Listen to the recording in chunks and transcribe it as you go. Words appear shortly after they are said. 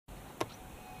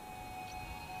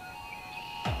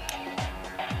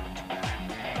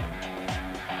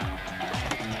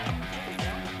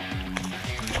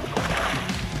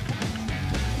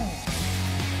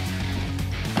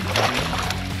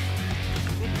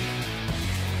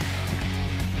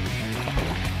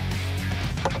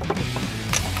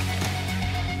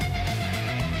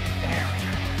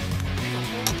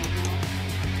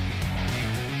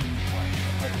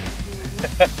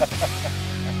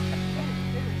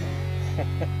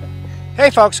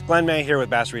Hey folks, Glenn May here with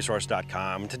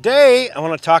BassResource.com. Today I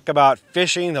want to talk about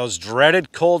fishing those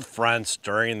dreaded cold fronts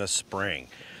during the spring.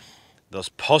 Those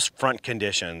post-front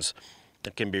conditions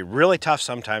that can be really tough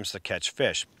sometimes to catch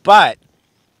fish. But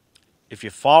if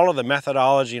you follow the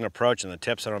methodology and approach and the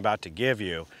tips that I'm about to give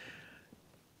you,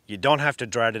 you don't have to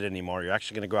dread it anymore. You're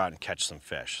actually going to go out and catch some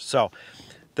fish. So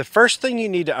the first thing you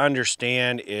need to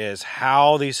understand is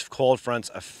how these cold fronts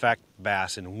affect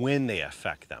bass and when they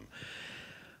affect them.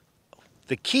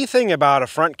 The key thing about a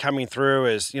front coming through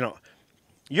is,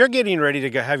 you're getting ready to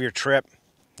go have your trip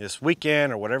this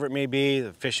weekend or whatever it may be.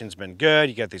 The fishing's been good.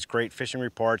 You got these great fishing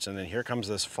reports, and then here comes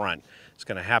this front. It's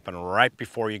going to happen right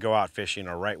before you go out fishing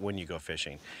or right when you go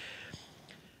fishing.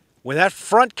 When that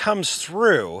front comes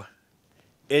through,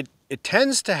 it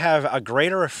tends to have a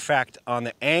greater effect on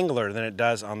the angler than it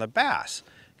does on the bass.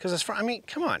 Because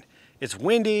come on. It's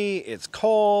windy, it's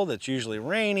cold, it's usually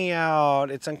rainy out,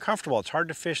 it's uncomfortable, it's hard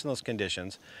to fish in those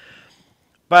conditions.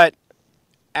 But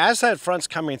as that front's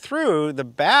coming through, the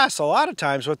bass, a lot of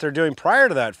times what they're doing prior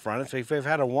to that front, if they've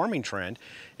had a warming trend,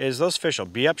 is those fish will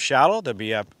be up shallow, they'll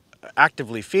be up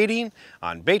actively feeding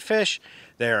on bait fish,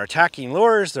 they're attacking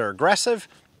lures, they're aggressive.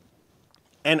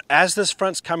 And as this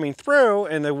front's coming through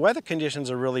and the weather conditions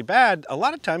are really bad, a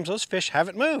lot of times those fish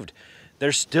haven't moved.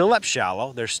 They're still up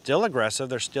shallow, they're still aggressive,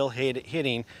 they're still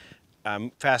hitting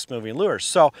fast-moving lures.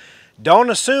 So don't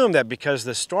assume that because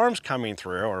the storm's coming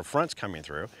through or front's coming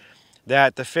through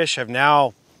that the fish have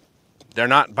now, they're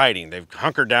not biting. They've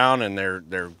hunkered down and they're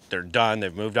done.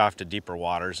 They've moved off to deeper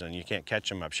waters and you can't catch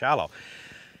them up shallow.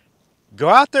 Go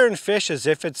out there and fish as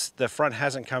if the front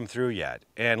hasn't come through yet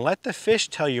and let the fish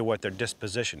tell you what their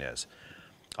disposition is.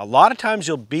 A lot of times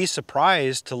you'll be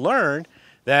surprised to learn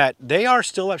that they are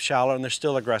still up shallow and they're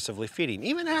still aggressively feeding.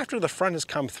 Even after the front has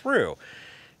come through,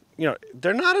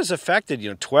 they're not as affected,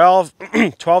 12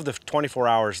 to 24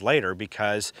 hours later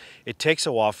because it takes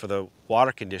a while for the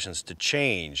water conditions to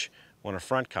change when a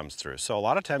front comes through. So a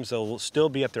lot of times they'll still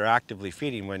be up there actively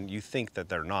feeding when you think that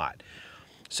they're not.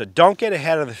 So don't get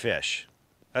ahead of the fish.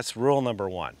 That's rule number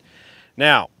one.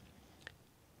 Now,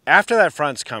 after that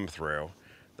front's come through,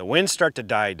 the winds start to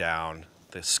die down,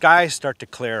 the skies start to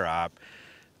clear up,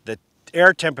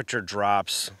 air temperature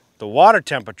drops, the water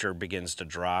temperature begins to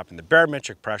drop, and the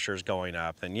barometric pressure is going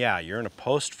up, then yeah, you're in a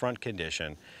post-front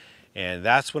condition, and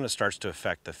that's when it starts to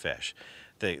affect the fish.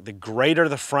 The greater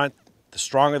the front, the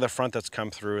stronger the front that's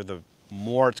come through, the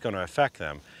more it's going to affect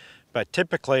them. But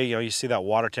typically, you see that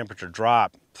water temperature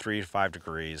drop 3 to 5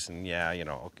 degrees, and yeah,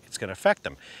 it's going to affect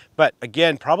them. But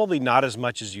again, probably not as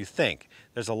much as you think.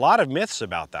 There's a lot of myths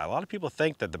about that. A lot of people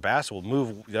think that the bass will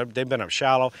move, they've been up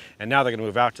shallow, and now they're going to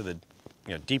move out to the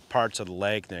deep parts of the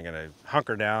lake, and they're going to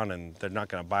hunker down and they're not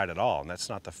going to bite at all, and that's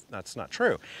not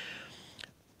true.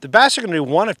 The bass are going to do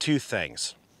one of two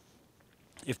things.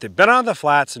 If they've been on the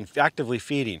flats and actively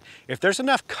feeding, if there's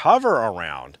enough cover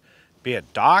around, be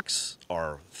it docks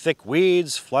or thick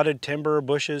weeds, flooded timber,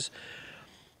 bushes,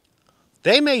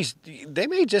 they may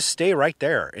just stay right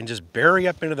there and just bury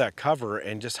up into that cover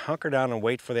and just hunker down and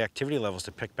wait for the activity levels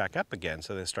to pick back up again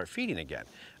so they start feeding again.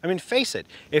 Face it,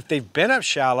 if they've been up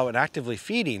shallow and actively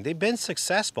feeding, they've been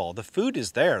successful. The food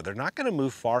is there. They're not going to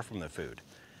move far from the food.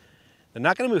 They're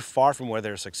not going to move far from where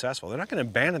they're successful. They're not going to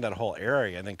abandon that whole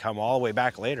area and then come all the way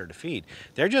back later to feed.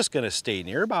 They're just going to stay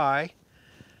nearby,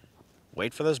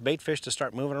 wait for those bait fish to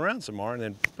start moving around some more, and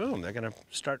then boom, they're going to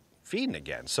start feeding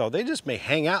again. So they just may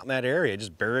hang out in that area,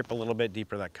 just bury up a little bit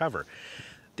deeper in that cover.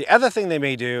 The other thing they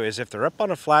may do is if they're up on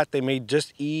a flat, they may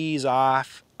just ease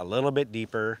off a little bit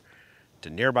deeper to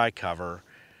nearby cover.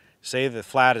 Say the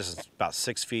flat is about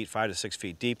 6 feet, 5 to 6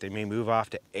 feet deep, they may move off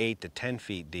to 8 to 10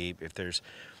 feet deep. If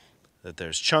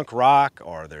there's chunk rock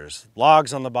or there's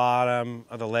logs on the bottom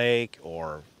of the lake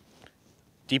or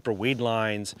deeper weed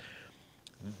lines,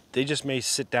 they just may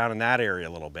sit down in that area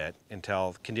a little bit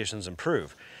until conditions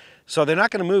improve. So they're not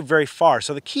going to move very far.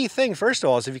 So the key thing, first of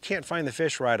all, is if you can't find the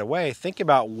fish right away, think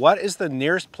about what is the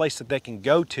nearest place that they can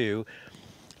go to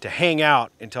hang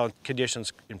out until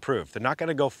conditions improve. They're not going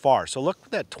to go far. So look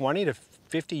at that 20 to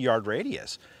 50 yard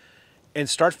radius and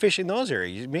start fishing those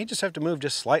areas. You may just have to move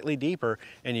just slightly deeper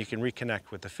and you can reconnect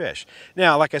with the fish.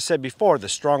 Now, like I said before, the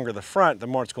stronger the front, the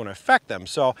more it's going to affect them.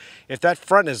 So if that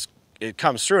front it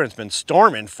comes through and it's been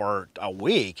storming for a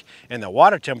week and the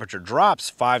water temperature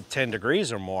drops 5-10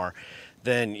 degrees or more,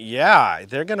 then yeah,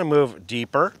 they're going to move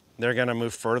deeper. They're going to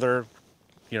move further,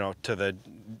 to the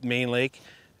main lake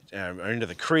or into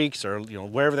the creeks or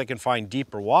wherever they can find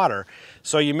deeper water.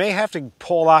 So you may have to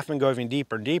pull off and go even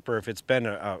deeper and deeper if it's been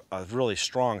a really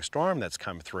strong storm that's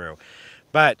come through.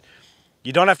 But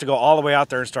You don't have to go all the way out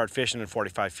there and start fishing in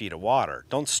 45 feet of water.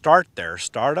 Don't start there.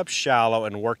 Start up shallow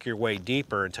and work your way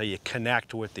deeper until you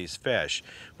connect with these fish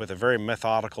with a very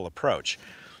methodical approach.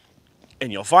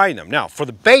 And you'll find them. Now, for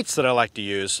the baits that I like to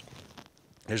use,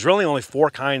 there's really only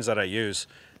 4 kinds that I use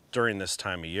during this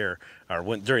time of year, or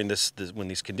when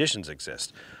these conditions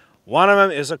exist. One of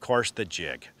them is, of course, the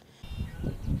jig.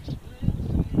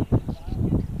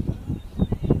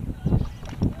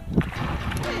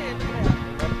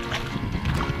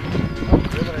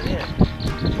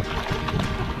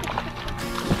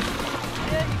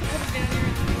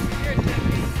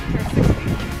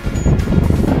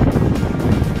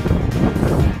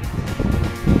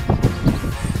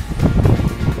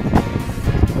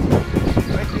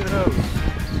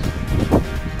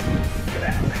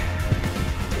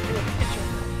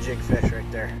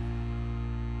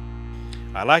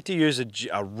 I like to use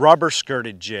a rubber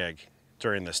skirted jig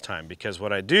during this time, because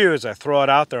what I do is I throw it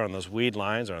out there on those weed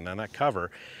lines or on that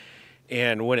cover,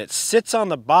 and when it sits on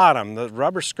the bottom, the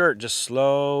rubber skirt just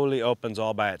slowly opens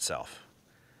all by itself.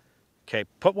 Okay,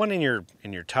 put one in your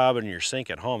tub and your sink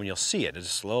at home and you'll see it. It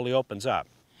just slowly opens up.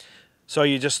 So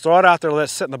you just throw it out there, let it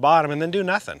sit in the bottom, and then do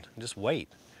nothing. Just wait.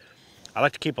 I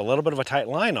like to keep a little bit of a tight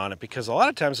line on it, because a lot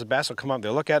of times the bass will come up,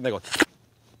 they'll look at it and they go,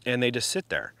 and they just sit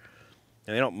there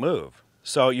and they don't move.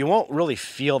 So you won't really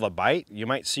feel the bite. You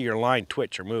might see your line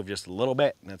twitch or move just a little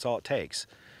bit, and that's all it takes.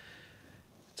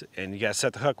 And you gotta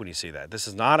set the hook when you see that. This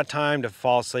is not a time to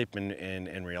fall asleep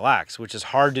and relax, which is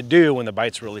hard to do when the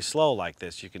bite's really slow like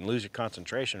this. You can lose your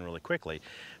concentration really quickly,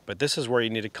 but this is where you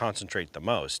need to concentrate the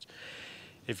most.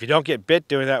 If you don't get bit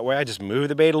doing that way, I just move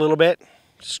the bait a little bit,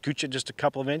 scooch it just a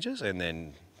couple of inches, and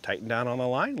then tighten down on the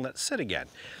line and let it sit again.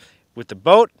 With the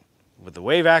boat, with the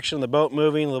wave action of the boat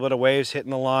moving, a little bit of waves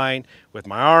hitting the line, with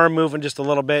my arm moving just a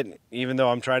little bit, even though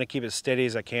I'm trying to keep it steady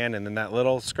as I can, and then that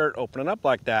little skirt opening up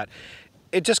like that,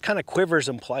 it just kind of quivers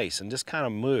in place and just kind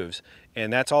of moves.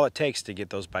 And that's all it takes to get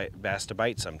those bass to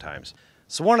bite sometimes.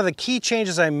 So one of the key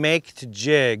changes I make to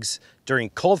jigs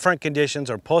during cold front conditions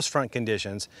or post front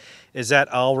conditions is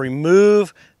that I'll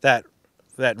remove that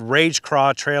rage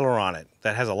craw trailer on it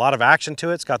that has a lot of action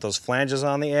to it. It's got those flanges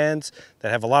on the ends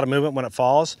that have a lot of movement when it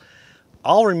falls.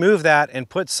 I'll remove that and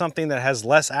put something that has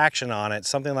less action on it,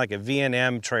 something like a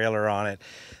V&M trailer on it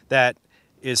that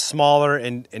is smaller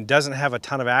and doesn't have a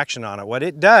ton of action on it. What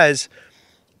it does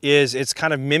is it's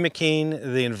kind of mimicking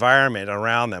the environment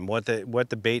around them, what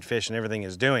the bait fish and everything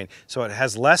is doing. So it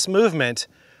has less movement,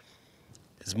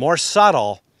 it's more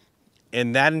subtle,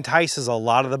 and that entices a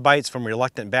lot of the bites from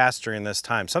reluctant bass during this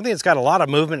time. Something that's got a lot of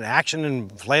movement and action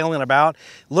and flailing about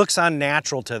looks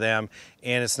unnatural to them,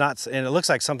 and it looks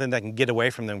like something that can get away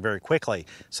from them very quickly.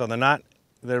 So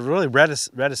they're really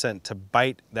reticent to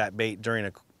bite that bait during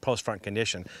a post-front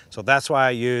condition. So that's why I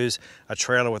use a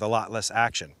trailer with a lot less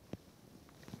action.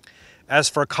 As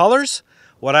for colors,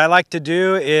 what I like to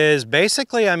do is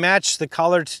basically I match the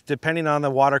color depending on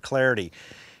the water clarity.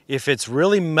 If it's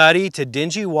really muddy to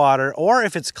dingy water, or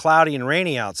if it's cloudy and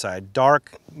rainy outside,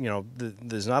 dark,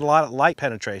 there's not a lot of light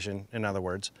penetration, in other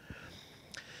words,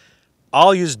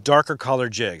 I'll use darker color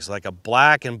jigs, like a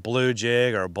black and blue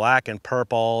jig or a black and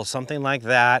purple, something like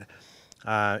that.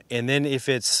 And then if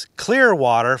it's clear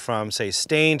water from, say,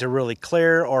 stained to really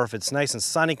clear, or if it's nice and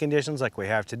sunny conditions like we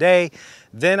have today,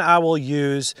 then I will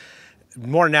use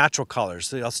more natural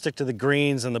colors. I'll stick to the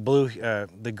greens and the blue,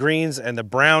 the greens and the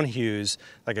brown hues,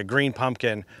 like a green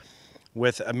pumpkin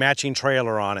with a matching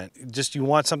trailer on it. Just you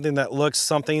want something that looks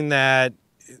something that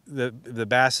the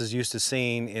bass is used to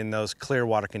seeing in those clear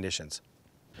water conditions.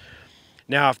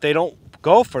 Now, if they don't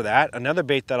go for that, another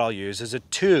bait that I'll use is a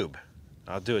tube.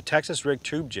 I'll do a Texas rig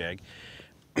tube jig,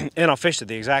 and I'll fish it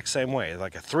the exact same way,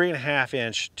 like a 3.5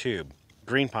 inch tube,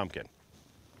 green pumpkin.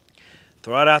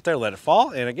 Throw it out there, let it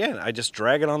fall, and again, I just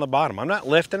drag it on the bottom. I'm not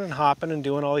lifting and hopping and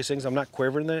doing all these things. I'm not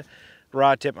quivering the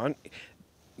rod tip.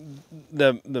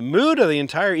 The mood of the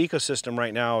entire ecosystem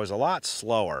right now is a lot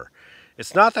slower.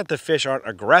 It's not that the fish aren't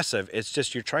aggressive, it's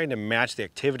just you're trying to match the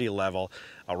activity level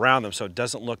around them so it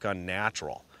doesn't look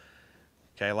unnatural.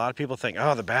 Okay, a lot of people think,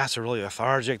 oh, the bass are really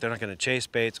lethargic, they're not going to chase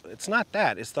baits. It's not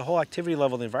that, it's the whole activity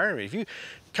level of the environment. If you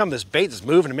come this bait that's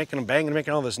moving and making them bang and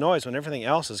making all this noise when everything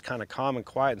else is kind of calm and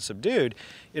quiet and subdued,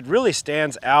 it really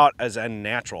stands out as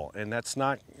unnatural, and that's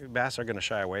not, bass are going to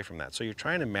shy away from that. So you're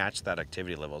trying to match that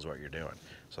activity level is what you're doing.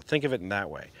 So think of it in that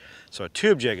way. So a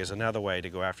tube jig is another way to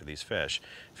go after these fish.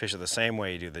 Fish it the same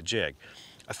way you do the jig.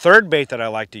 A third bait that I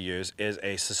like to use is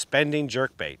a suspending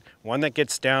jerk bait, one that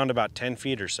gets down to about 10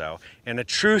 feet or so, and a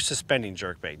true suspending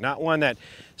jerk bait, not one that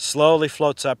slowly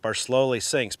floats up or slowly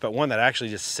sinks, but one that actually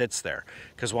just sits there.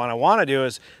 Because what I want to do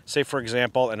is, say for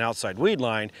example, an outside weed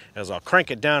line, as I'll crank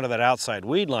it down to that outside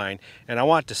weed line, and I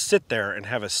want to sit there and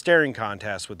have a staring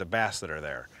contest with the bass that are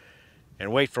there,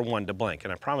 and wait for one to blink.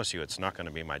 And I promise you it's not going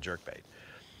to be my jerk bait.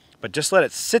 But just let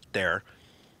it sit there.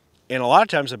 And a lot of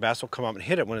times the bass will come up and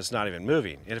hit it when it's not even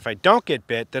moving. And if I don't get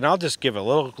bit, then I'll just give a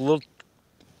little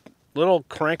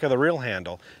crank of the reel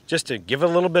handle just to give it a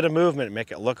little bit of movement and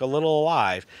make it look a little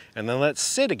alive, and then let it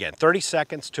sit again, 30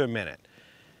 seconds to a minute.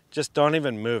 Just don't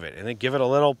even move it, and then give it a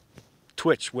little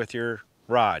twitch with your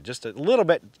rod, just a little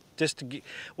bit.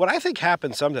 What I think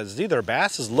happens sometimes is either a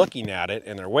bass is looking at it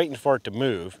and they're waiting for it to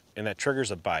move, and that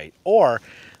triggers a bite, or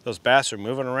those bass are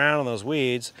moving around in those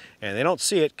weeds and they don't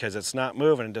see it because it's not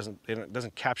moving, it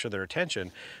doesn't capture their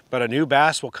attention. But a new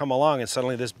bass will come along and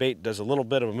suddenly this bait does a little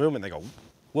bit of a movement, they go,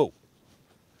 whoa,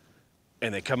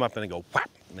 and they come up and they go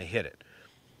whap, and they hit it.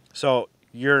 So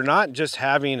you're not just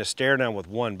having a stare down with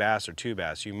one bass or two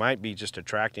bass. You might be just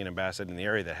attracting a bass in the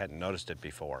area that hadn't noticed it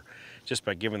before, just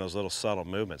by giving those little subtle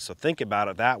movements. So think about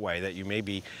it that way, that you may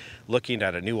be looking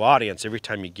at a new audience every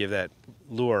time you give that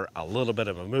lure a little bit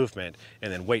of a movement,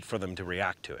 and then wait for them to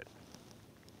react to it.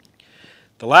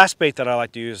 The last bait that I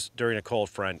like to use during a cold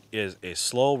front is a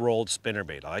slow rolled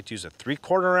spinnerbait. I like to use a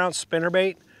 3/4 ounce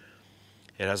spinnerbait.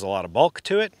 It has a lot of bulk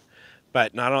to it.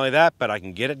 But not only that, but I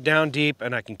can get it down deep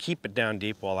and I can keep it down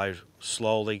deep while I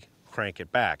slowly crank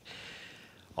it back.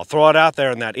 I'll throw it out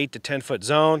there in that 8 to 10 foot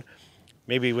zone.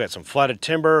 Maybe we had some flooded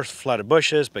timber, flooded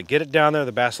bushes, but get it down there.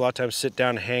 The bass a lot of times sit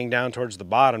down and hang down towards the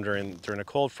bottom during a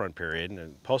cold front period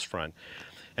and post front.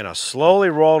 And I'll slowly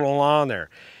roll it along there.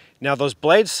 Now those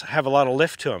blades have a lot of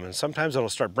lift to them, and sometimes it'll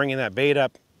start bringing that bait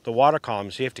up the water column,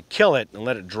 so you have to kill it and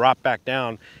let it drop back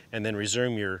down and then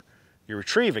resume your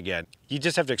retrieve again. You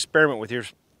just have to experiment with your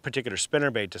particular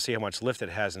spinnerbait to see how much lift it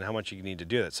has and how much you need to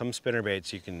do that. Some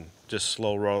spinnerbaits you can just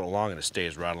slow roll it along and it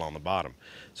stays right along the bottom.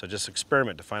 So just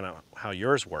experiment to find out how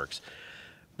yours works.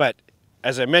 But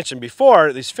as I mentioned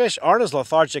before, these fish aren't as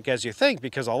lethargic as you think,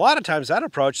 because a lot of times that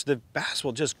approach, the bass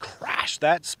will just crash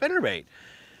that spinnerbait.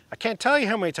 I can't tell you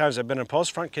how many times I've been in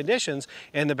post-front conditions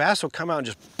and the bass will come out and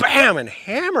just bam and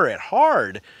hammer it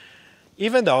hard,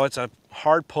 even though it's a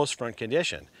hard post-front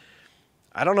condition.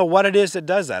 I don't know what it is that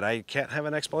does that. I can't have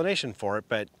an explanation for it,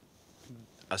 but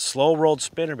a slow rolled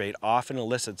spinnerbait often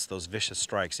elicits those vicious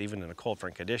strikes even in a cold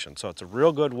front condition. So it's a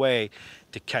real good way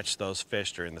to catch those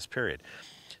fish during this period.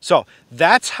 So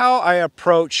that's how I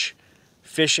approach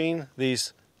fishing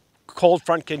these cold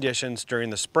front conditions during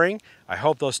the spring. I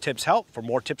hope those tips help. For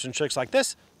more tips and tricks like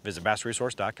this, visit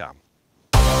BassResource.com.